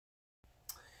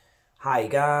Hi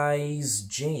guys,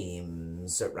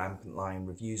 James at Rampant Lion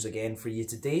Reviews again for you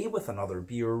today with another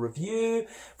beer review.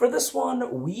 For this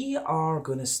one, we are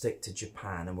going to stick to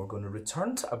Japan and we're going to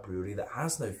return to a brewery that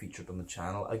has now featured on the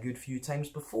channel a good few times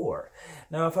before.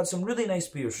 Now, I've had some really nice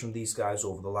beers from these guys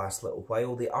over the last little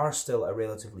while. They are still a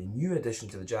relatively new addition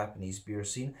to the Japanese beer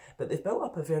scene, but they've built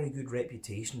up a very good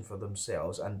reputation for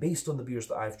themselves, and based on the beers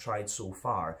that I've tried so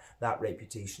far, that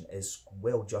reputation is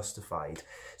well justified.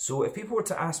 So if people were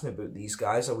to ask me about these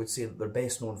guys, I would say that they're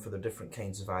best known for their different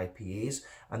kinds of IPAs,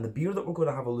 and the beer that we're going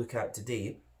to have a look at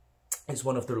today is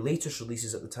one of their latest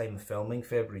releases at the time of filming,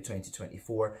 February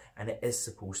 2024, and it is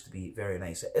supposed to be very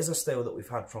nice. It is a style that we've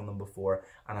had from them before,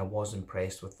 and I was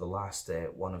impressed with the last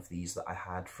one of these that I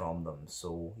had from them.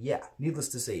 So yeah, needless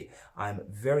to say, I'm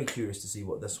very curious to see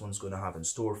what this one's going to have in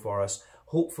store for us.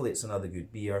 Hopefully it's another good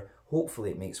beer.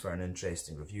 Hopefully it makes for an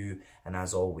interesting review. And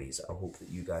as always, I hope that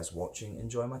you guys watching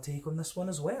enjoy my take on this one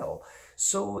as well.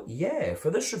 So yeah, for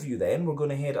this review then, we're going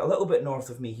to head a little bit north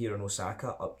of me here in Osaka,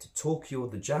 up to Tokyo,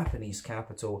 the Japanese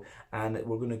capital, and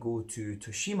we're going to go to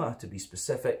Toshima to be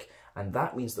specific. And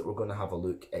that means that we're going to have a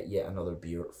look at yet another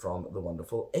beer from the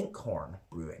wonderful Inkhorn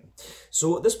Brewing.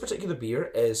 So this particular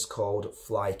beer is called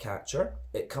Flycatcher.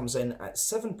 It comes in at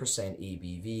 7%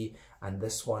 ABV, and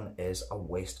this one is a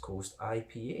West Coast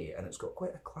IPA, and it's got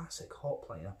quite a classic hop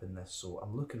line up in this, so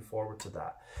I'm looking forward to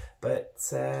that. But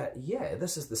yeah,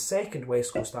 this is the second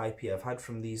West Coast IPA I've had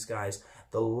from these guys.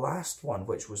 The last one,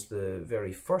 which was the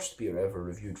very first beer ever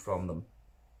reviewed from them,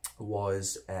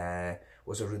 was a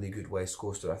really good West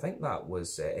Coaster. I think that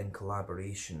was in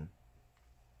collaboration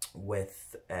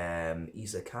with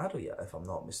Asahiya, if I'm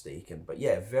not mistaken. But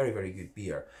yeah, very, very good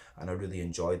beer, and I really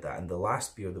enjoyed that. And the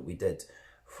last beer that we did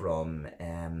from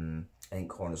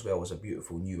Inkhorn as well was a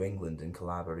beautiful New England in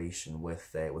collaboration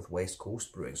with West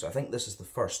Coast Brewing. So I think this is the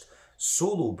first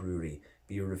solo brewery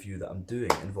beer review that I'm doing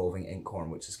involving Inkhorn,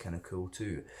 which is kind of cool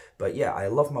too. But yeah, I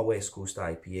love my West Coast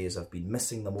IPAs. I've been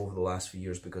missing them over the last few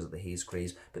years because of the haze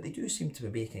craze, but they do seem to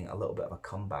be making a little bit of a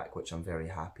comeback, which I'm very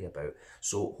happy about.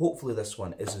 So hopefully this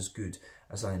one is as good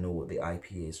as I know the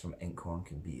IPAs from Inkhorn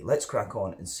can be. Let's crack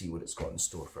on and see what it's got in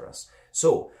store for us.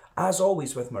 So, as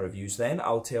always with my reviews then,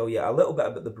 I'll tell you a little bit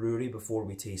about the brewery before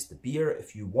we taste the beer.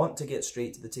 If you want to get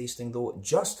straight to the tasting though,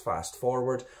 just fast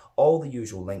forward. All the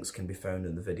usual links can be found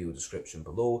in the video description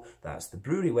below. That's the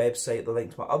brewery website, the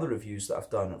link to my other reviews that I've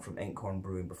done from Inkhorn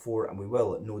Brewing before, and we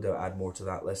will no doubt add more to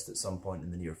that list at some point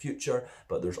in the near future.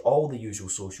 But there's all the usual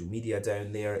social media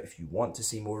down there. If you want to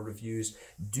see more reviews,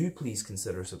 do please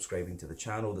consider subscribing to the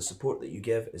channel. The support that you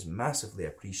give is massively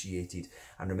appreciated.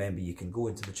 And remember, you can go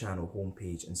into the channel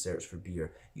homepage and search for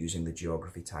beer using the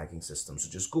geography tagging system. So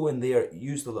just go in there,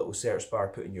 use the little search bar,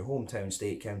 put in your hometown,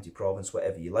 state, county, province,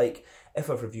 whatever you like. If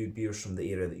I've reviewed beers from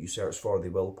the area that you search for, they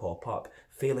will pop up.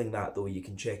 Failing that though, you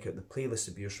can check out the playlist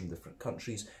of beers from different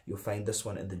countries. You'll find this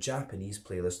one in the Japanese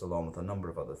playlist along with a number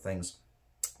of other things.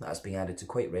 That's being added to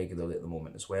quite regularly at the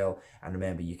moment as well. And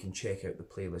remember, you can check out the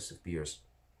playlist of beers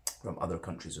from other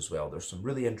countries as well. There's some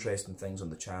really interesting things on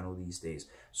the channel these days,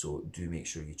 so do make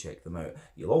sure you check them out.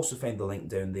 You'll also find the link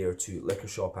down there to Liquor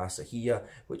Shop Asahiya,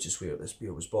 which is where this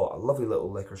beer was bought. A lovely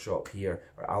little liquor shop here,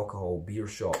 or alcohol beer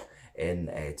shop in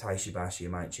Taishibashi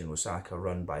Yamaichi in Osaka,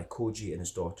 run by Koji and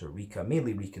his daughter Rika.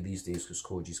 Mainly Rika these days because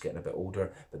Koji's getting a bit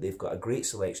older, but they've got a great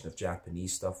selection of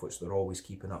Japanese stuff which they're always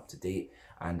keeping up to date,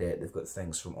 and they've got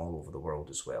things from all over the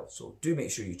world as well. So do make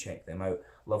sure you check them out.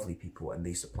 Lovely people, and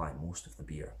they supply most of the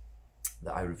beer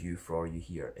that I review for you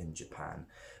here in Japan.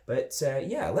 But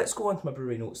yeah, let's go on to my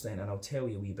brewery notes then, and I'll tell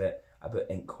you a wee bit about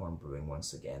Inkhorn Brewing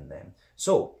once again then.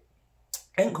 So,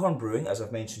 Inkhorn Brewing, as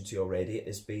I've mentioned to you already,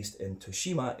 is based in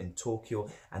Toshima in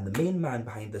Tokyo, and the main man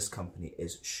behind this company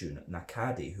is Shun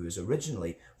Nakade, who is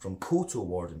originally from Koto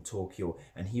Ward in Tokyo,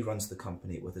 and he runs the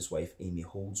company with his wife Amy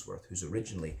Holdsworth, who's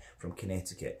originally from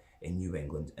Connecticut in New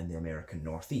England in the American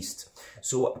Northeast.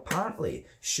 So apparently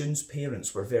Shun's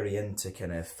parents were very into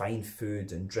kind of fine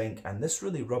food and drink, and this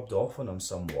really rubbed off on him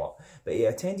somewhat. But he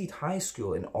attended high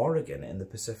school in Oregon in the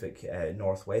Pacific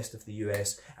Northwest of the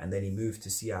US, and then he moved to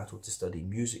Seattle to study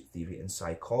music theory and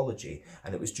psychology.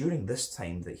 And it was during this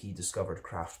time that he discovered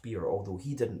craft beer, although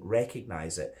he didn't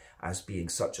recognize it as being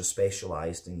such a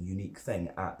specialized and unique thing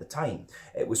at the time.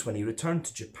 It was when he returned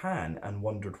to Japan and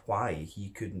wondered why he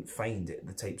couldn't find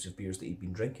the types of beers that he'd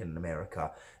been drinking in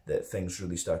America that things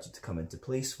really started to come into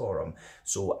place for him.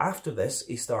 So after this,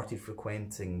 he started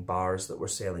frequenting bars that were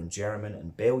selling German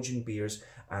and Belgian beers,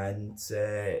 and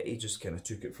he just kind of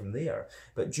took it from there.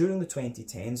 But during the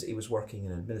 2010s, he was working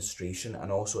in administration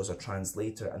and also as a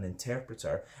translator and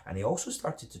interpreter, and he also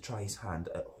started to try his hand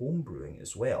at home brewing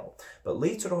as well. But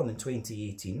later on in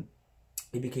 2018,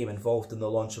 he became involved in the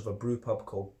launch of a brew pub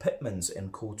called Pitman's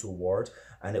in Koto Ward,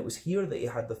 and it was here that he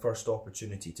had the first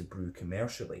opportunity to brew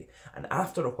commercially. And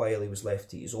after a while he was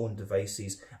left to his own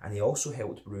devices, and he also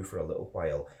helped brew for a little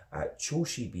while at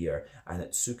Choshi Beer and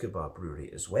at Tsukuba Brewery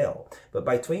as well. But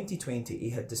by 2020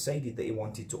 he had decided that he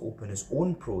wanted to open his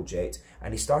own project,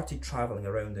 and he started travelling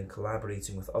around and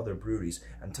collaborating with other breweries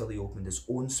until he opened his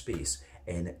own space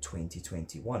in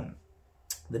 2021.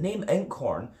 The name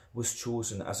Inkhorn was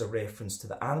chosen as a reference to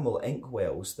the animal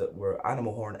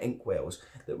horn inkwells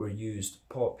that were used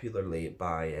popularly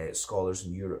by scholars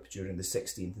in Europe during the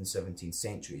 16th and 17th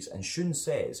centuries. And Shun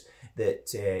says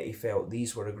that he felt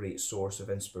these were a great source of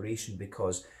inspiration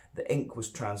because the ink was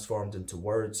transformed into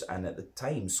words, and at the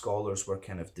time scholars were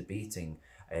kind of debating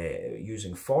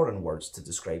using foreign words to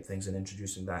describe things and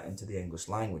introducing that into the English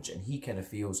language. And he kind of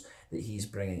feels that he's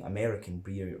bringing American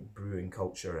brewing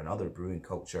culture and other brewing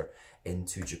culture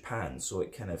into Japan. So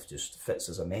it kind of just fits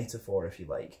as a metaphor, if you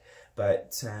like.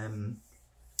 But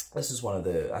this is one of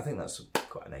the, I think that's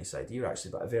quite a nice idea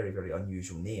actually, but a very, very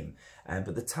unusual name.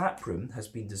 But the tap room has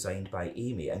been designed by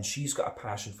Amy, and she's got a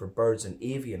passion for birds and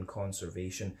avian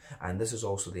conservation. And this is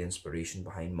also the inspiration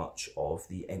behind much of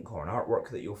the Inkhorn artwork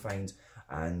that you'll find,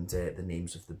 and the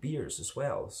names of the beers as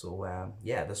well. So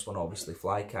yeah, this one obviously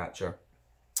Flycatcher,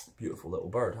 beautiful little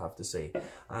bird, I have to say.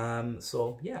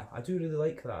 So yeah, I do really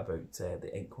like that about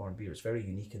the Inkhorn beer. It's very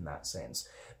unique in that sense.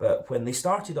 But when they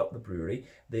started up the brewery,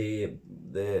 the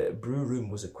brew room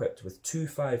was equipped with two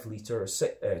 5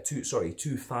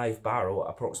 barrel,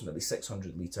 approximately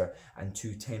 600 litre, and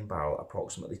two 10 barrel,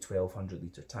 approximately 1200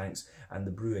 litre tanks, and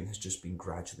the brewing has just been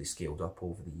gradually scaled up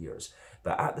over the years.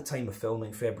 But at the time of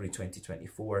filming, February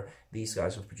 2024, these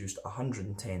guys have produced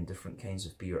 110 different kinds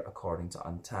of beer according to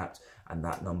Untappd, and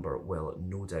that number will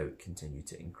no doubt continue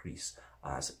to increase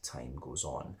as time goes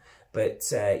on.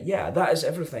 But yeah, that is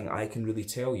everything I can really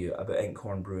tell you about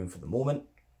Inkhorn Brewing for the moment.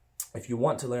 If you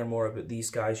want to learn more about these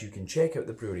guys, you can check out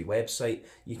the brewery website.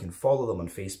 You can follow them on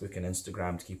Facebook and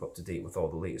Instagram to keep up to date with all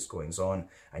the latest goings on.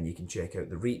 And you can check out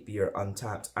the Rate Beer,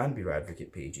 Untappd and Beer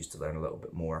Advocate pages to learn a little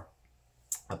bit more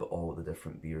about all the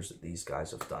different beers that these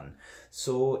guys have done.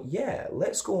 So yeah,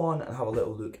 let's go on and have a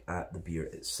little look at the beer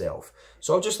itself.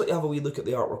 So I'll just let you have a wee look at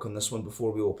the artwork on this one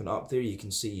before we open up. There you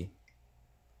can see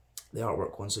the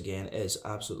artwork once again is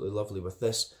absolutely lovely with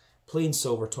this plain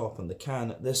silver top on the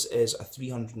can. This is a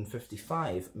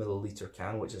 355 milliliter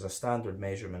can, which is a standard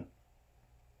measurement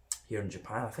here in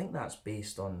Japan. I think that's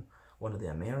based on one of the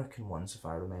American ones, if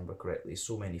I remember correctly,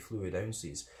 so many fluid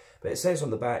ounces. But it says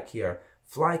on the back here,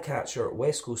 Flycatcher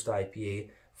West Coast IPA.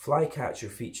 Flycatcher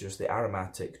features the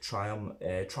aromatic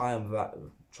triumvirate. I've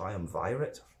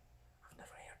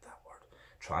never heard that word.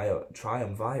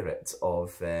 Triumvirate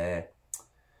of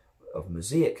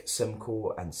Mosaic,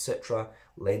 Simcoe and Citra,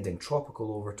 lending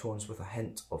tropical overtones with a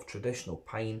hint of traditional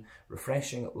pine,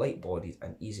 refreshing, light-bodied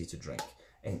and easy to drink.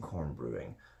 Inkhorn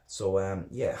Brewing. So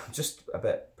yeah, I'm just a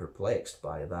bit perplexed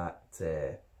by that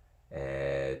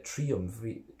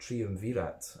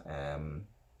triumvirate.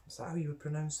 Is that how you would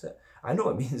pronounce it? I know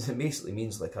it means, it basically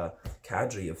means like a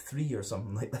cadre of three or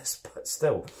something like this, but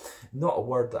still not a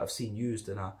word that I've seen used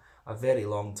in a very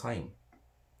long time.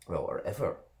 Well, or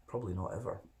ever, probably not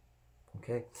ever.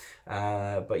 Okay,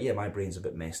 but yeah, my brain's a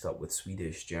bit messed up with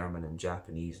Swedish, German and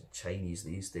Japanese and Chinese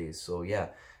these days, so yeah,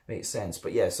 makes sense.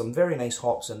 But yeah, some very nice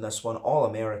hops in this one, all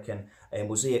American.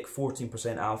 Mosaic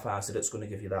 14% alpha acid, it's going to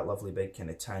give you that lovely big kind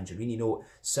of tangerine note.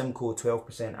 Simcoe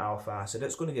 12% alpha acid,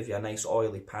 it's going to give you a nice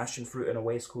oily passion fruit in a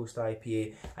West Coast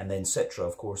IPA. And then Citra,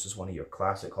 of course, is one of your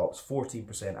classic hops,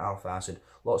 14% alpha acid,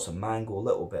 lots of mango, a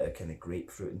little bit of kind of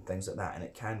grapefruit and things like that, and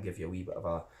it can give you a wee bit of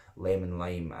a lemon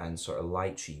lime and sort of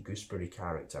lychee gooseberry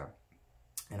character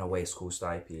in a West Coast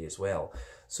IPA as well.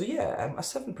 So yeah, a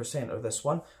 7% of this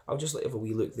one. I'll just let you have a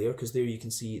wee look there, because there you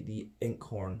can see the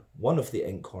Inkhorn, one of the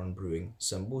Inkhorn Brewing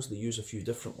symbols. They use a few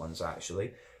different ones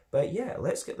actually. But yeah,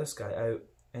 let's get this guy out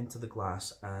into the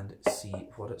glass and see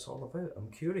what it's all about.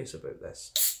 I'm curious about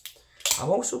this. I'm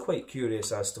also quite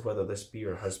curious as to whether this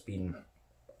beer has been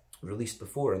released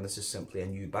before and this is simply a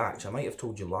new batch. I might have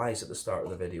told you lies at the start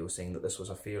of the video saying that this was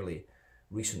a fairly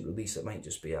recent release. It might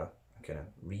just be a kind of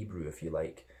rebrew, if you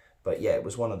like. But yeah, it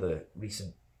was one of the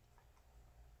recent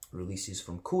releases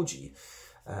from Koji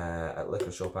at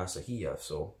Liquor Shop Asahiya,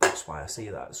 so that's why I say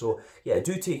that. So yeah,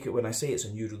 do take it, when I say it's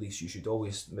a new release, you should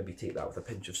always maybe take that with a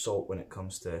pinch of salt when it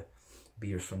comes to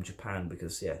beers from Japan,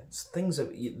 because yeah, things that,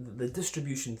 the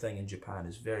distribution thing in Japan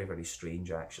is very, very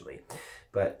strange actually.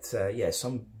 But yeah,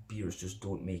 some beers just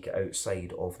don't make it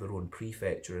outside of their own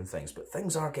prefecture and things, but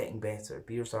things are getting better.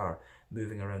 Beers are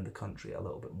moving around the country a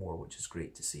little bit more, which is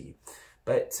great to see.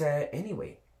 But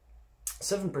anyway,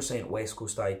 7% West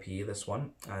Coast IPA, this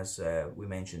one, as we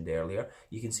mentioned earlier.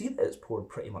 You can see that it's poured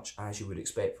pretty much as you would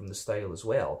expect from the style as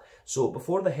well. So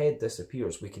before the head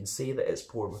disappears, we can say that it's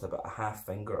poured with about a half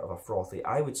finger of a frothy,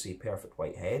 I would say, perfect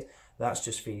white head. That's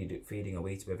just fading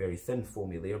away to be a very thin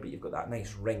foamy layer, but you've got that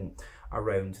nice ring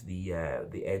around the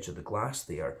edge of the glass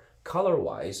there.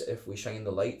 Colour-wise, if we shine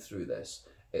the light through this,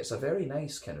 it's a very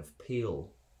nice kind of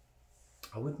pale,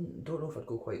 don't know if I'd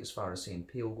go quite as far as saying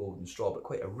pale golden straw, but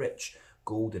quite a rich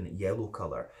golden yellow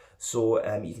colour. So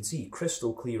you can see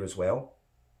crystal clear as well.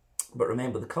 But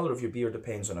remember, the colour of your beer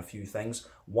depends on a few things.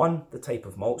 One, the type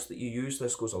of malts that you use.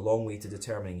 This goes a long way to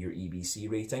determining your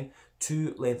EBC rating.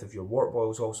 Two, length of your wort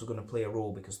boil is also going to play a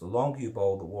role, because the longer you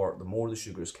boil the wort, the more the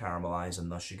sugars caramelise,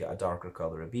 and thus you get a darker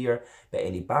colour of beer. But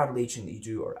any barrel aging that you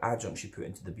do or adjuncts you put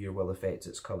into the beer will affect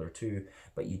its colour too,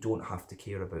 but you don't have to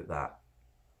care about that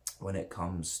when it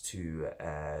comes to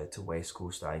West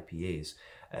Coast IPAs,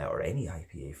 or any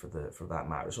IPA for that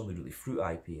matter. It's only really fruit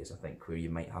IPAs, I think, where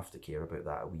you might have to care about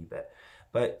that a wee bit.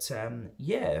 But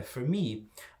yeah, for me,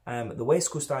 the West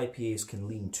Coast IPAs can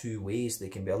lean two ways. They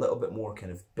can be a little bit more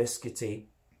kind of biscuity.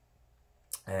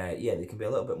 Yeah, they can be a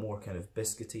little bit more kind of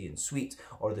biscuity and sweet,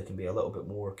 or they can be a little bit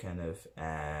more kind of,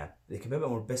 they can be a bit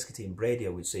more biscuity and bready, I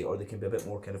would say, or they can be a bit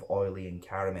more kind of oily and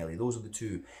caramelly. Those are the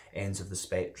two ends of the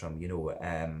spectrum, you know.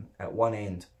 At one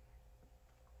end,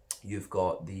 you've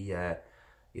got the,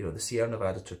 you know, the Sierra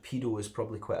Nevada Torpedo is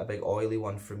probably quite a big oily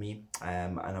one for me,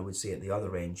 and I would say at the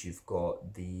other end, you've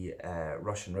got the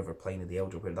Russian River Pliny the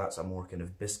Elder, where that's a more kind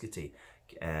of biscuity,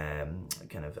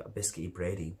 kind of a biscuity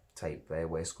bready type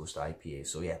West Coast IPA.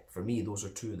 So yeah, for me, those are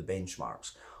two of the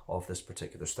benchmarks of this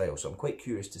particular style. So I'm quite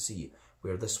curious to see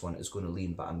where this one is going to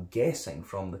lean, but I'm guessing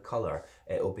from the colour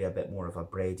it'll be a bit more of a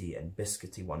bready and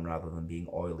biscuity one rather than being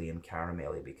oily and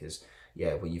caramelly, because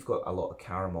yeah, when you've got a lot of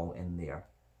caramel in there,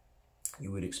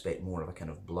 you would expect more of a kind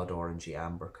of blood orangey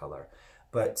amber colour.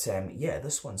 But yeah,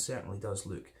 this one certainly does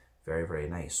look very, very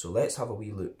nice. So let's have a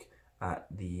wee look at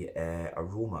the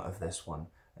aroma of this one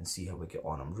and see how we get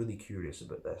on. I'm really curious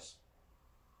about this.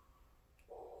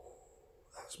 Oh,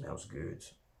 that smells good.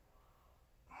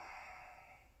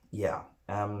 Yeah,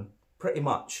 pretty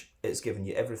much it's given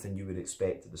you everything you would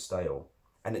expect of the style.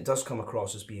 And it does come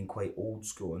across as being quite old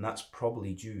school, and that's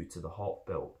probably due to the hop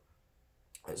bill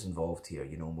that's involved here.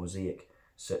 You know, Mosaic,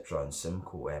 Citra and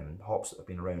Simcoe, hops that have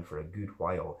been around for a good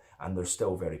while, and they're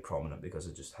still very prominent because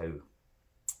of just how, you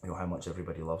know, how much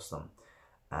everybody loves them.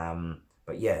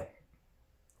 But yeah,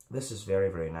 this is very,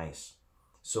 very nice.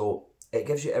 So it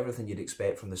gives you everything you'd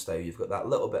expect from the style. You've got that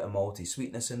little bit of malty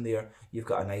sweetness in there. You've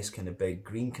got a nice kind of big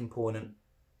green component.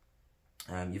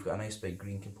 Then you've got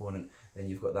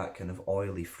that kind of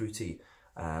oily, fruity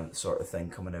sort of thing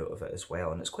coming out of it as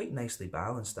well. And it's quite nicely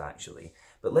balanced, actually.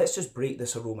 But let's just break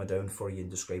this aroma down for you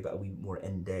and describe it a wee more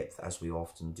in depth, as we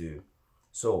often do.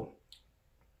 So,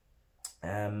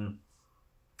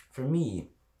 for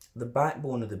me, the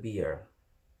backbone of the beer,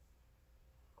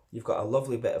 you've got a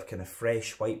lovely bit of kind of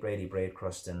fresh white bready bread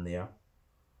crust in there.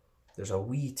 There's a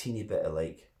wee teeny bit of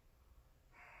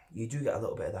you do get a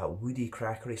little bit of that woody,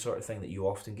 crackery sort of thing that you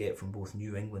often get from both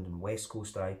New England and West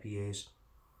Coast IPAs.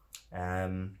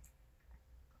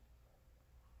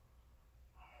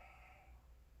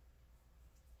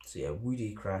 So yeah,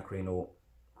 woody, crackery note,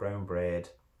 brown bread.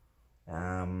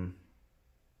 On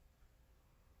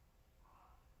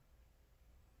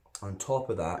top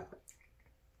of that,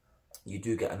 you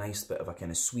do get a nice bit of a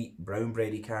kind of sweet brown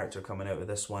bready character coming out of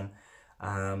this one.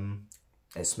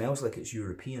 It smells like it's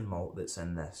European malt that's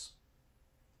in this,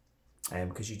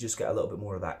 because you just get a little bit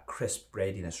more of that crisp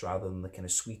breadiness rather than the kind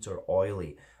of sweeter,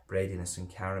 oily breadiness and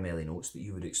caramelly notes that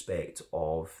you would expect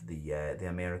of the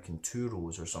American Two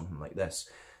Rows or something like this.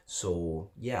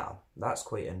 So yeah, that's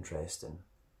quite interesting.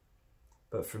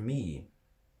 But for me,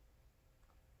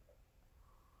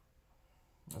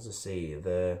 as I say,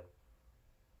 the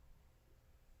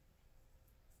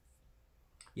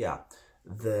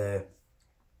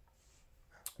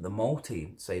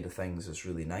malty side of things is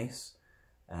really nice.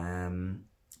 On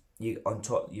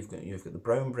top you've got the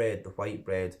brown bread, the white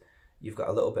bread. You've got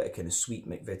a little bit of kind of sweet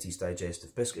McVitie's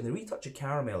digestive biscuit, and a wee touch of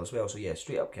caramel as well. So yeah,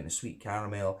 straight up kind of sweet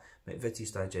caramel,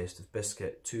 McVitie's digestive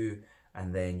biscuit too.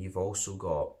 And then you've also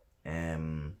got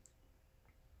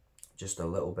just a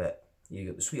little bit. You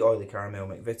got the sweet oily caramel,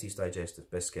 McVitie's digestive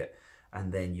biscuit,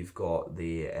 and then you've got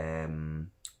the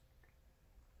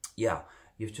yeah,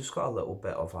 you've just got a little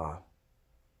bit of I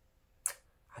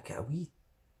get a wee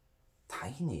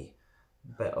tiny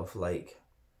bit of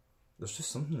there's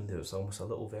just something in there that's almost a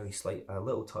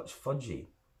little touch fudgy,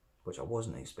 which I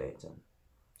wasn't expecting.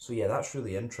 So yeah, that's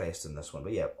really interesting, this one.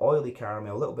 But yeah, oily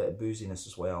caramel, a little bit of booziness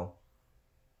as well.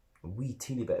 a wee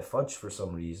teeny bit of fudge for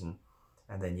some reason.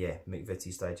 And then, yeah,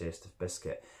 McVitie's Digestive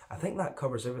Biscuit. I think that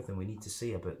covers everything we need to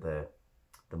say about the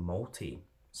malty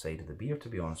side of the beer, to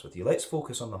be honest with you. Let's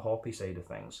focus on the hoppy side of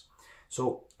things.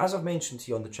 So, as I've mentioned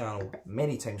to you on the channel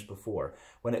many times before,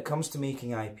 when it comes to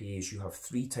making IPAs, you have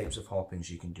 3 types of hoppings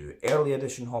you can do. Early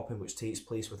addition hopping, which takes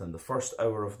place within the first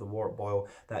hour of the wort boil.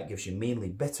 That gives you mainly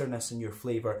bitterness in your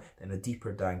flavour, then a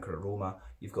deeper, danker aroma.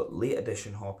 You've got late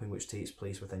addition hopping, which takes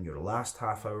place within your last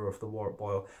half hour of the wort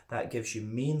boil. That gives you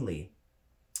mainly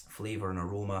flavour and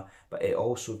aroma, but it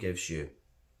also gives you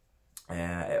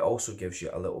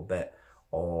a little bit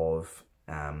of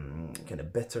kind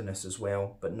of bitterness as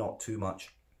well, but not too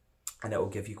much, and it will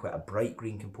give you quite a bright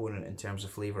green component in terms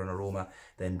of flavour and aroma.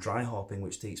 Then dry hopping,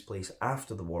 which takes place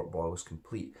after the wort boil is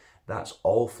complete, that's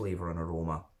all flavour and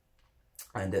aroma,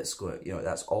 and it's going, you know,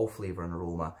 that's all flavour and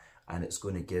aroma, and it's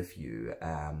going to give you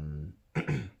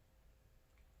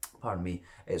pardon me,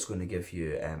 it's going to give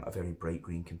you a very bright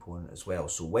green component as well.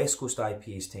 So West Coast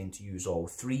IPAs tend to use all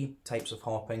 3 types of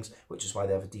hoppings, which is why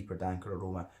they have a deeper, danker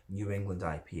aroma. New England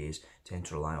IPAs tend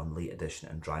to rely on late addition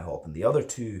and dry hopping. The other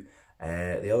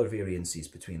variances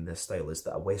between this style is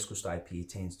that a West Coast IPA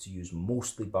tends to use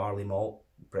mostly barley malt,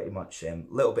 pretty much a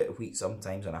little bit of wheat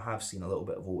sometimes, and I have seen a little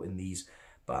bit of oat in these,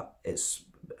 but it's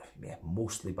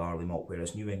mostly barley malt,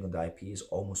 whereas New England IPAs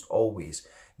almost always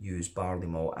use barley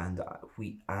malt and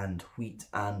wheat and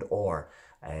or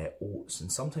oats,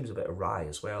 and sometimes a bit of rye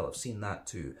as well. I've seen that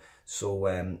too. So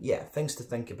yeah, things to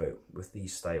think about with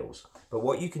these styles. But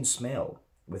what you can smell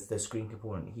with this green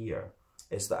component here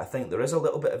is that I think there is a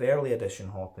little bit of early addition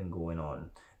hopping going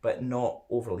on, but not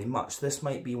overly much. This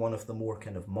might be one of the more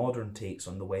kind of modern takes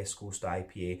on the West Coast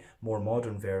IPA. More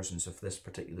modern versions of this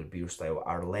particular beer style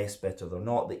are less bitter. They're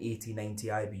not the 80-90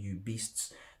 IBU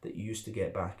beasts that you used to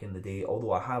get back in the day,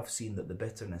 although I have seen that the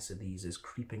bitterness of these is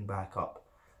creeping back up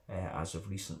as of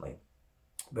recently.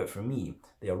 But for me,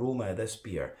 the aroma of this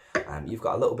beer, you've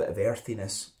got a little bit of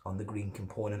earthiness on the green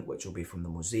component, which will be from the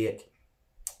mosaic.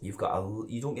 You've got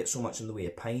you don't get so much in the way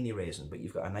of piney resin, but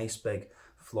you've got a nice big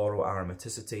floral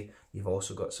aromaticity. You've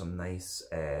also got some nice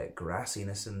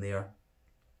grassiness in there,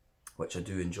 which I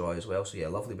do enjoy as well. So yeah,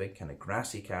 lovely big kind of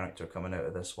grassy character coming out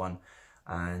of this one.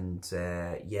 And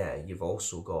yeah, you've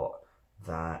also got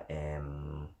that,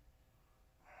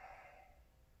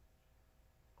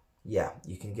 yeah,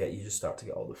 you just start to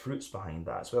get all the fruits behind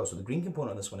that as well. So the green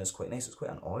component of this one is quite nice. It's quite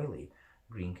an oily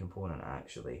green component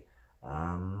actually.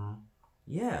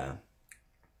 Yeah,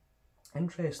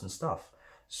 interesting stuff.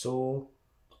 So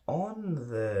on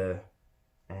the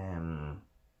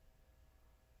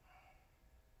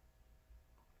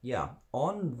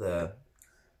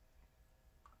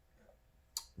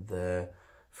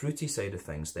fruity side of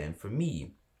things, then for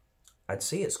me, I'd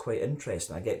say it's quite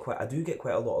interesting. I do get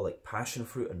quite a lot of like passion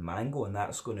fruit and mango, and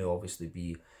that's going to obviously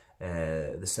be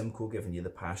the Simcoe giving you the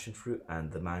passion fruit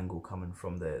and the mango coming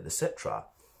from the Citra.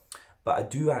 But I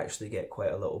do actually get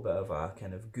quite a little bit of a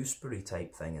kind of gooseberry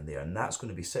type thing in there, and that's going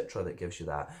to be Citra that gives you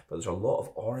that. But there's a lot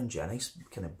of orange, a nice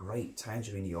kind of bright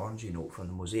tangerine orangey note from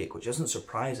the mosaic, which isn't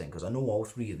surprising because I know all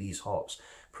 3 of these hops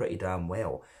pretty damn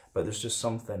well. But there's just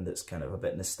something that's kind of a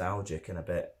bit nostalgic and a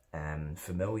bit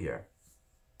familiar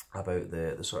about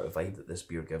the sort of vibe that this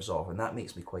beer gives off, and that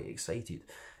makes me quite excited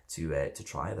to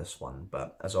try this one.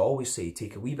 But as I always say,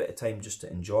 take a wee bit of time just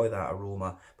to enjoy that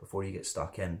aroma before you get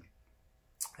stuck in.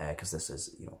 Because this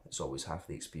is, you know, it's always half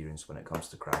the experience when it comes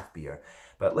to craft beer.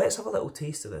 But let's have a little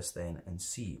taste of this then and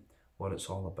see what it's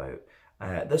all about.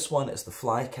 This one is the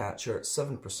Flycatcher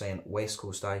 7% West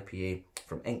Coast IPA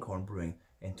from Inkhorn Brewing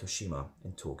in Toshima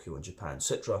in Tokyo in Japan.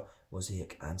 Citra,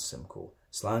 Mosaic and Simcoe.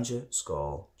 Slàinte,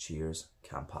 skål, cheers,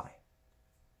 kampai.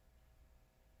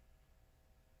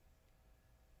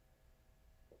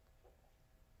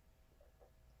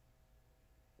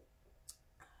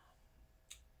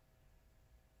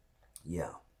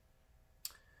 Yeah,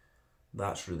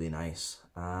 that's really nice.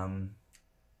 I'm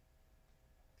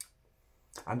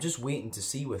just waiting to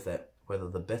see with it whether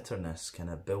the bitterness kind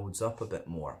of builds up a bit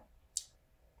more.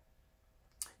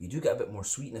 You do get a bit more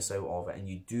sweetness out of it, and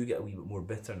you do get a wee bit more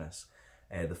bitterness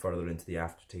the further into the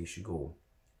aftertaste you go.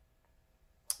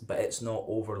 But it's not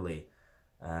overly,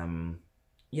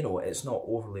 you know, it's not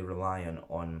overly reliant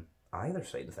on either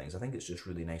side of things. I think it's just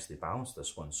really nicely balanced,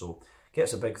 this one. So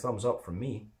gets a big thumbs up from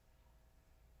me.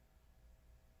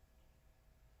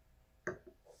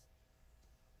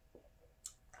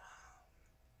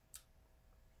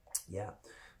 Yeah,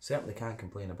 certainly can't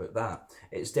complain about that.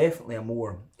 It's definitely a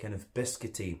more kind of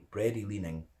biscuity, bready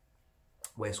leaning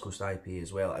West Coast IPA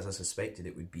as well, as I suspected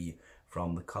it would be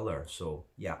from the colour. So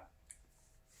yeah,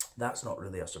 that's not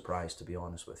really a surprise, to be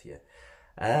honest with you.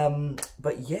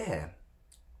 But yeah,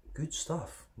 good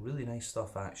stuff. Really nice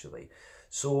stuff, actually.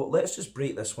 So let's just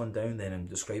break this one down then and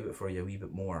describe it for you a wee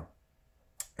bit more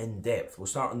in depth. We'll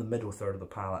start on the middle third of the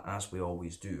palate, as we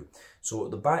always do. So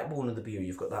at the backbone of the beer,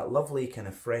 you've got that lovely kind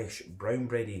of fresh brown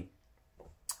bready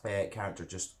character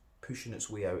just pushing its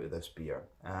way out of this beer.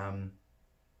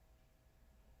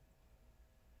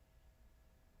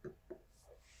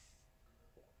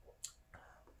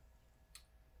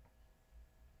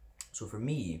 So for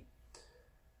me,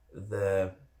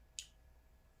 the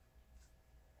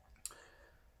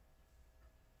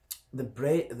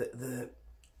bread,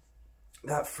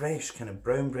 that fresh kind of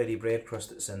brown bready bread crust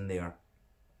that's in there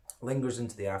lingers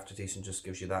into the aftertaste and just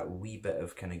gives you that wee bit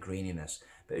of kind of graininess.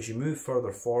 But as you move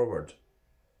further forward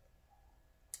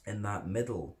in that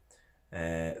middle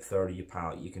third of your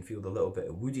palate, you can feel the little bit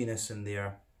of woodiness in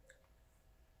there.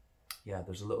 Yeah,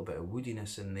 there's a little bit of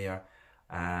woodiness in there,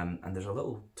 and there's a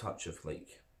little touch of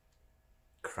like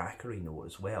crackery note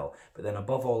as well. But then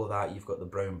above all of that, you've got the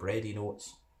brown bready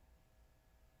notes.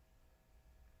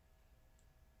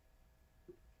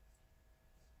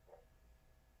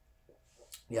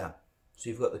 Yeah, so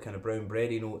you've got the kind of brown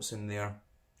bready notes in there.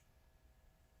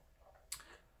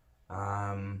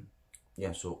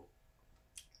 Yeah, so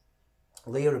a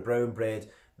layer of brown bread,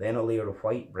 then a layer of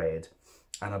white bread,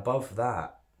 and above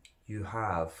that you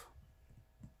have,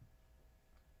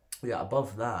 yeah,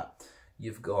 above that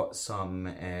you've got some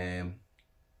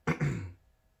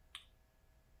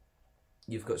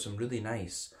you've got some really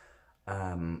nice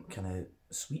kind of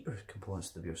sweeter components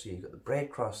to the beer. So you've got the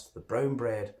bread crust, the brown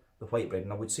bread, the white bread,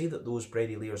 and I would say that those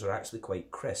bready layers are actually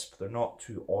quite crisp. They're not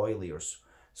too oily or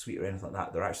sweet or anything like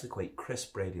that. They're actually quite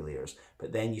crisp bready layers.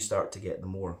 But then you start to get the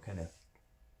more kind of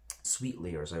sweet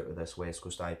layers out of this West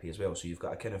Coast IPA as well. So you've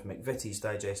got a kind of McVitie's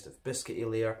digestive biscuity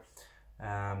layer.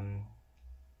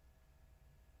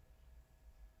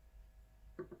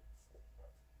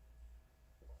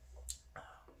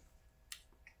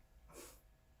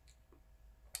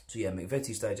 So yeah,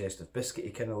 McVitie's digestive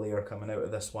biscuity kind of layer coming out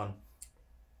of this one.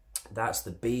 That's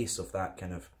the base of that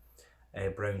kind of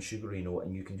brown sugary note,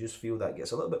 and you can just feel that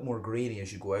gets a little bit more grainy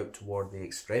as you go out toward the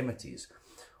extremities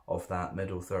of that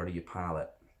middle third of your palate.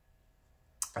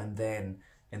 And then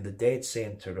in the dead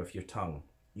centre of your tongue,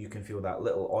 you can feel that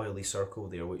little oily circle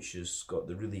there, which has got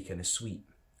the really kind of sweet.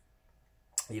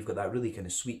 You've got that really kind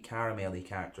of sweet caramelly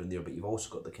character in there, but you've also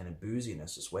got the kind of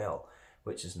booziness as well,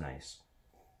 which is nice.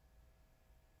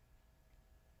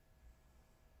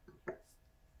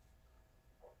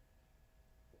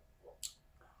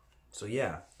 So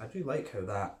yeah, I do like how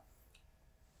that,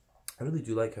 I really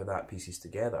do like how that pieces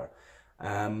together.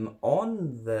 On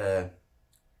the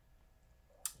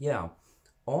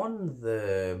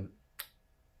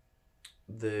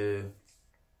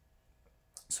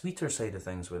sweeter side of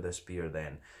things with this beer,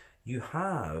 then you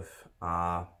have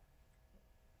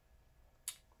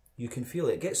you can feel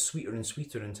it gets sweeter and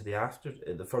sweeter into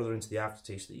the further into the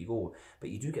aftertaste that you go, but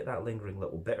you do get that lingering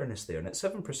little bitterness there. And at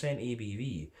 7%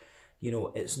 ABV, you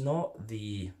know, it's not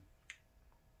the,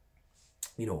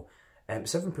 you know,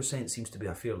 7% seems to be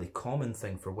a fairly common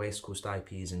thing for West Coast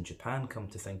IPAs in Japan, come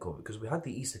to think of it, because we had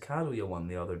the Isakaruya one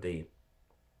the other day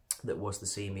that was the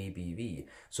same ABV.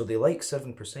 So they like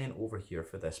 7% over here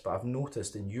for this, but I've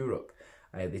noticed in Europe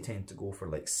they tend to go for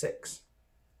like 6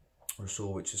 or so,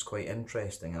 which is quite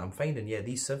interesting. And I'm finding, yeah,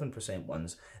 these 7%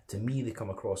 ones, to me, they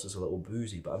come across as a little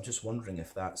boozy, but I'm just wondering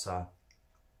if that's a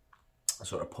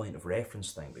sort of point of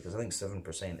reference thing, because I think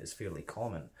 7% is fairly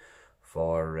common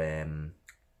for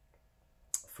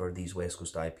these West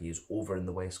Coast IPAs over in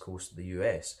the West Coast of the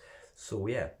US. So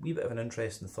yeah, wee bit of an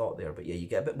interesting thought there. But yeah, you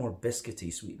get a bit more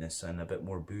biscuity sweetness and a bit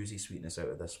more boozy sweetness out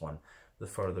of this one the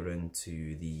further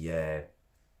into the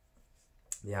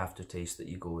aftertaste that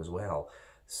you go as well.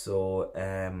 So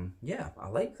yeah, I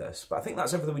like this. But I think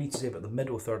that's everything we need to say about the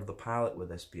middle third of the palate with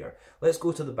this beer. Let's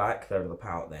go to the back third of the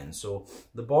palate then. So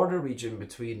the border region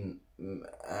between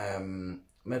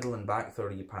middle and back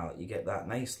third of your palate, you get that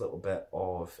nice little bit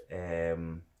of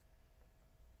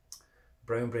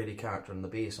brown bready character on the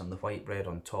base and the white bread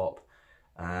on top.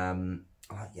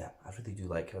 Yeah, I really do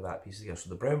like how that piece together. So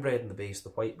the brown bread on the base, the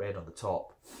white bread on the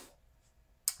top,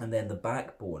 and then the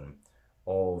backbone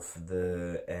of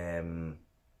the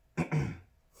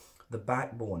the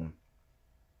backbone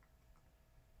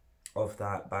of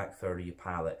that back third of your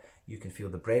palate, you can feel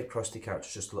the bread crusty character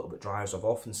just a little bit dry. As I've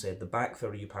often said, the back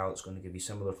third of your palate is going to give you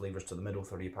similar flavours to the middle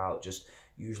third of your palate, just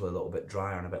usually a little bit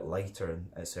drier and a bit lighter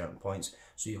at certain points.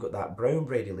 So you've got that brown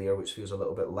bready layer, which feels a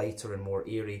little bit lighter and more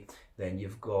airy. Then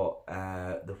you've got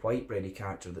the white bready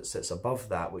character that sits above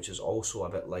that, which is also a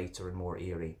bit lighter and more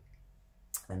airy.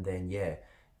 And then, yeah,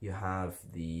 You have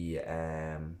the,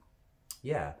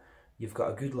 yeah, you've got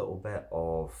a good little bit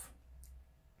of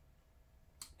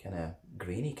kind of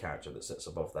grainy character that sits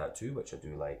above that too, which I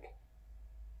do like.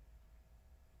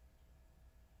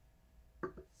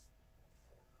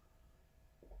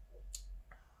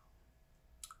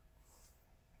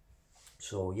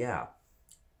 So yeah,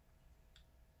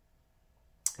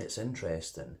 it's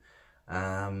interesting.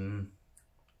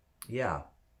 Yeah.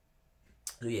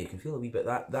 So yeah, you can feel a wee bit,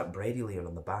 that bready layer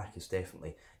on the back is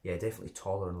definitely, yeah, definitely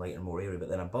taller and lighter and more airy, but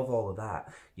then above all of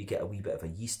that, you get a wee bit of a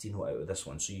yeasty note out of this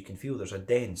one. So you can feel there's a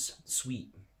dense,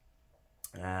 sweet,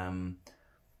 brown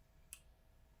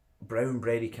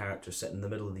bready character sitting in the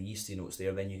middle of the yeasty notes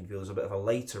there. Then you can feel there's a bit of a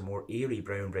lighter, more airy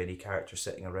brown bready character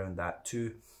sitting around that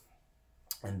too.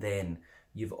 And then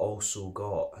you've also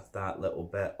got that little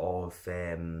bit of,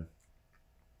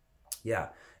 yeah,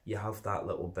 you have that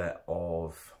little bit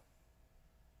of,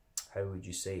 how would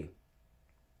you say,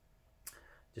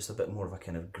 just a bit more of a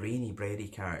kind of grainy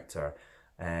bready character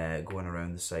going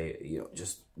around the side, you know,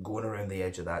 just going around the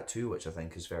edge of that too, which I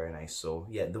think is very nice. So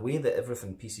yeah, the way that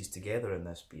everything pieces together in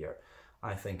this beer,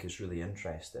 I think is really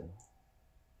interesting.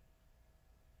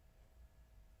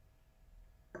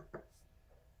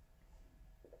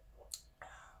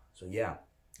 So yeah,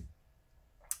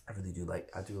 I really do like,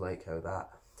 I do like how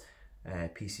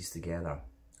that pieces together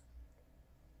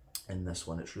in this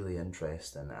one. It's really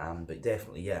interesting. But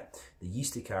definitely, yeah, the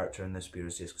yeasty character in this beer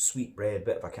is just sweet bread,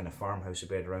 bit of a kind of farmhousey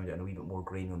bread around it, and a wee bit more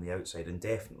grain on the outside. And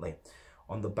definitely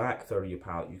on the back third of your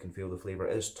palate, you can feel the flavour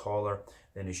is taller.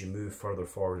 Then as you move further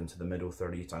forward into the middle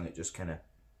third of your tongue, it just kind of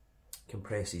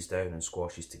compresses down and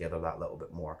squashes together that little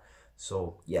bit more.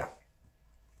 So yeah,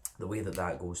 the way that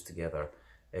that goes together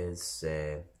is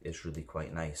really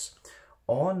quite nice.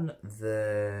 On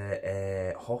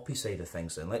the hoppy side of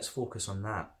things then, let's focus on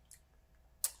that.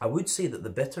 I would say that the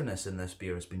bitterness in this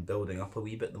beer has been building up a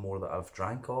wee bit the more that I've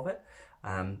drank of it,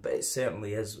 but it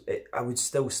certainly is, I would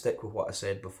still stick with what I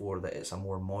said before, that it's a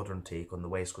more modern take on the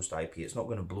West Coast IPA. It's not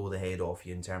going to blow the head off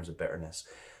you in terms of bitterness.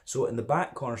 So in the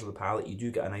back corners of the palate, you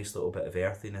do get a nice little bit of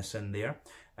earthiness in there.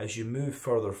 As you move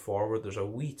further forward, there's a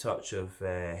wee touch of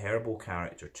herbal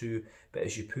character too, but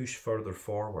as you push further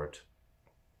forward,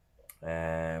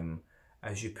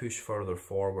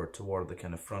 toward the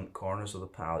kind of front corners of the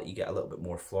palate, you get a little bit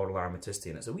more floral aromaticity,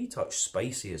 and it's a wee touch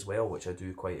spicy as well, which I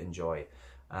do quite enjoy.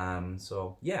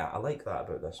 So yeah, I like that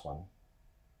about this one.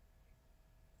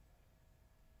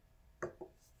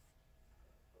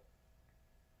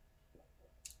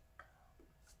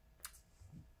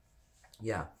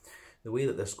 Yeah, the way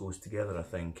that this goes together, I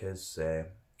think, is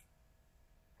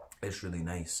really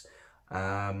nice.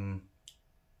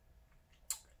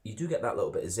 You do get that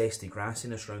little bit of zesty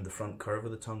grassiness around the front curve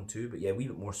of the tongue too, but yeah, a wee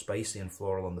bit more spicy and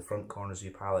floral on the front corners of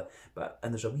your palate.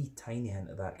 And there's a wee tiny hint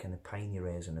of that kind of piney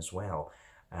resin as well,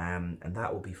 and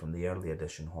that will be from the early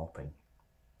edition hopping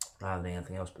rather than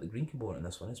anything else. But the green component in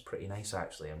this one is pretty nice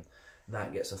actually, and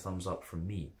that gets a thumbs up from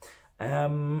me.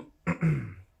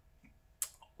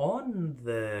 On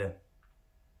the,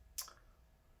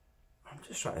 I'm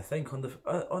just trying to think, on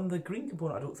the green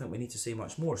component, I don't think we need to say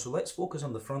much more. So let's focus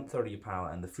on the front third of your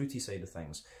palate and the fruity side of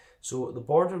things. So the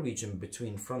border region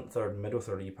between front third and middle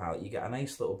third of your palate, you get a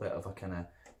nice little bit of a kind of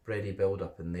bready build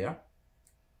up in there.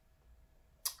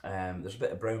 There's a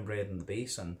bit of brown bread in the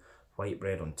base and white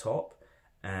bread on top.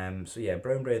 So yeah,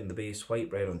 brown bread in the base, white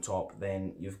bread on top.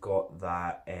 Then you've got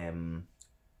that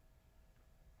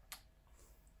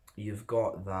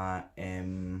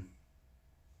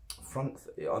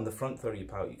on the front third of your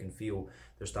palate, you can feel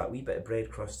there's that wee bit of bread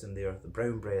crust in there, the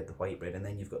brown bread, the white bread, and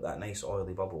then you've got that nice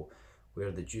oily bubble where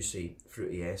the juicy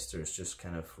fruity esters just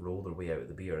kind of roll their way out of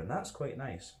the beer, and that's quite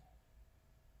nice.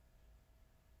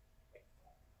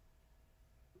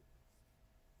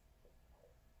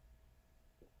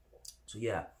 So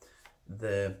yeah,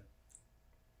 the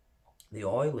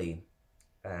oily,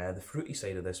 the fruity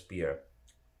side of this beer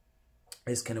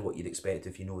is kind of what you'd expect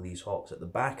if you know these hops. At the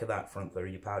back of that front third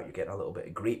of your palate, you're getting a little bit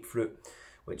of grapefruit,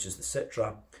 which is the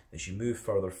citra. As you move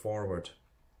further forward,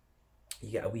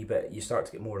 you get a wee bit, you start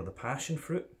to get more of the passion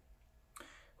fruit,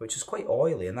 which is quite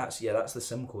oily, and that's the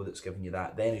Simcoe that's giving you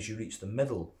that. Then as you reach the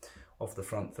middle of the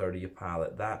front third of your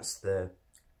palate, that's the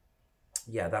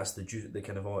juice, the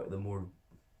kind of the more,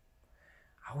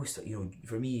 I always, you know,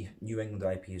 for me, New England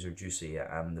IPAs are juicy.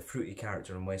 The fruity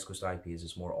character in West Coast IPAs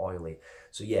is more oily.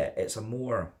 So yeah, it's a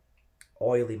more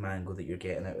oily mango that you're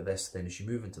getting out of this. Then as you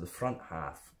move into the front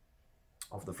half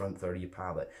of the front third of your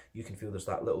palate, you can feel there's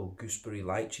that little gooseberry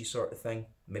lychee sort of thing,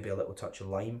 maybe a little touch of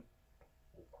lime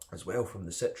as well from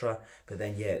the citra. But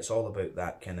then yeah, it's all about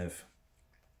that kind of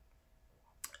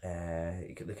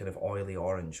You get the kind of oily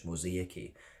orange,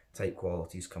 mosaic-y type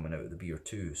qualities coming out of the beer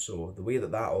too. So the way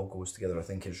that that all goes together, I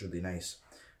think, is really nice.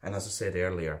 And as I said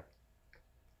earlier,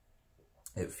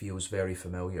 it feels very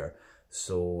familiar.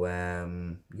 So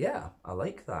yeah, I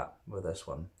like that with this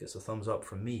one. Gets a thumbs up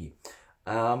from me.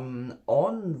 On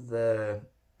the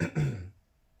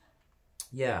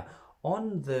yeah,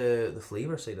 on the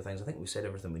flavour side of things, I think we said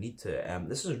everything we need to.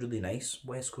 This is a really nice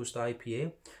West Coast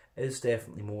IPA. It is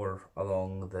definitely more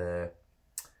along the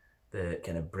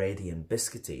kind of bready and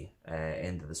biscuity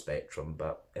end of the spectrum,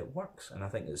 but it works, and I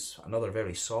think it's another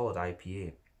very solid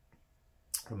IPA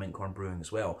from Inkhorn Brewing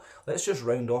as well. Let's just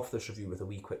round off this review with a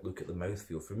wee quick look at the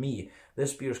mouthfeel. For me,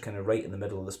 this beer is kind of right in the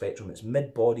middle of the spectrum. It's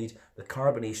mid-bodied. The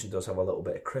carbonation does have a little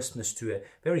bit of crispness to it.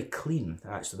 Very clean,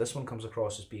 actually. This one comes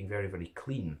across as being very, very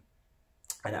clean.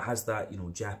 And it has that, you know,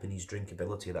 Japanese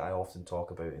drinkability that I often talk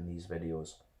about in these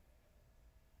videos.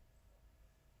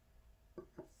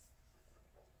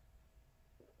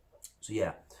 So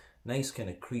yeah, nice kind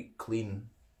of clean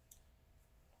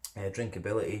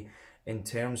drinkability. In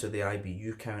terms of the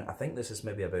IBU count, I think this is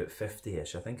maybe about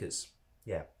 50-ish. I think it's,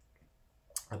 yeah,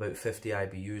 about 50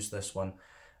 IBUs, this one.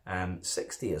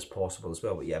 60 is possible as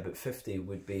well, but yeah, about 50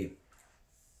 would be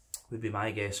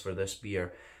my guess for this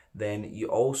beer. Then you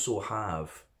also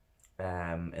have,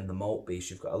 in the malt base,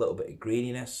 you've got a little bit of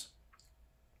graininess.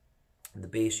 In the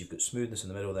base, you've got smoothness in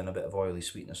the middle, then a bit of oily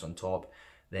sweetness on top.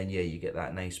 Then, yeah, you get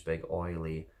that nice big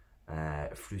oily,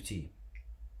 fruity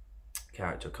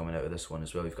character coming out of this one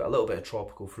as well. You've got a little bit of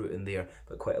tropical fruit in there,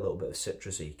 but quite a little bit of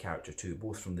citrusy character too,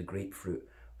 both from the grapefruit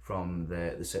from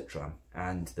the Citra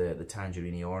and the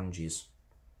tangerine oranges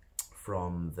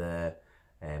from the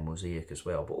mosaic as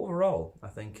well. But overall, I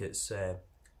think it's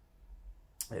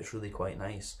really quite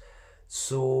nice.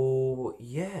 So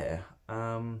yeah,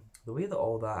 the way that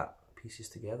all that pieces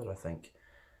together, I think,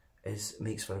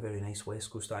 makes for a very nice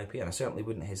West Coast IPA, and I certainly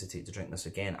wouldn't hesitate to drink this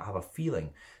again. I have a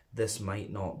feeling this might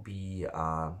not be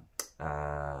a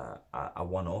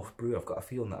one-off brew. I've got a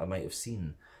feeling that I might have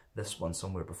seen this one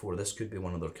somewhere before. This could be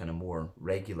one of their kind of more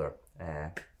regular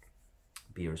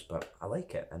beers, but I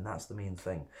like it, and that's the main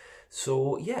thing.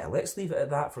 So yeah, let's leave it at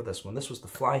that for this one. This was the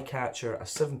Flycatcher, a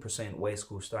 7% West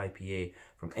Coast IPA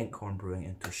from Inkhorn Brewing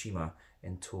in Toshima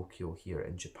in Tokyo here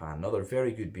in Japan. Another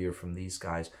very good beer from these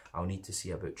guys. I'll need to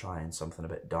see about trying something a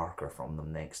bit darker from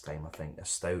them next time. I think a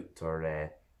stout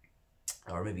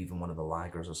or maybe even one of the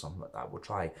lagers or something like that. We'll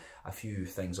try a few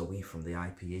things away from the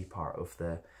IPA part of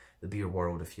the beer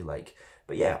world, if you like.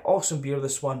 But yeah, awesome beer,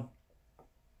 this one.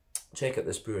 Check out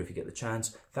this brewer if you get the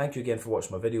chance. Thank you again for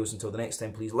watching my videos. Until the next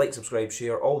time, please like, subscribe,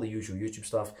 share, all the usual YouTube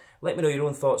stuff. Let me know your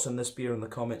own thoughts on this beer in the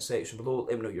comment section below.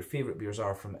 Let me know what your favourite beers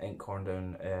are from Inkhorn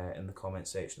down in the comment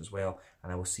section as well.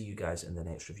 And I will see you guys in the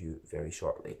next review very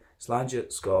shortly. Sláinte,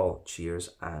 skål, cheers,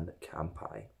 and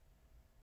kampai.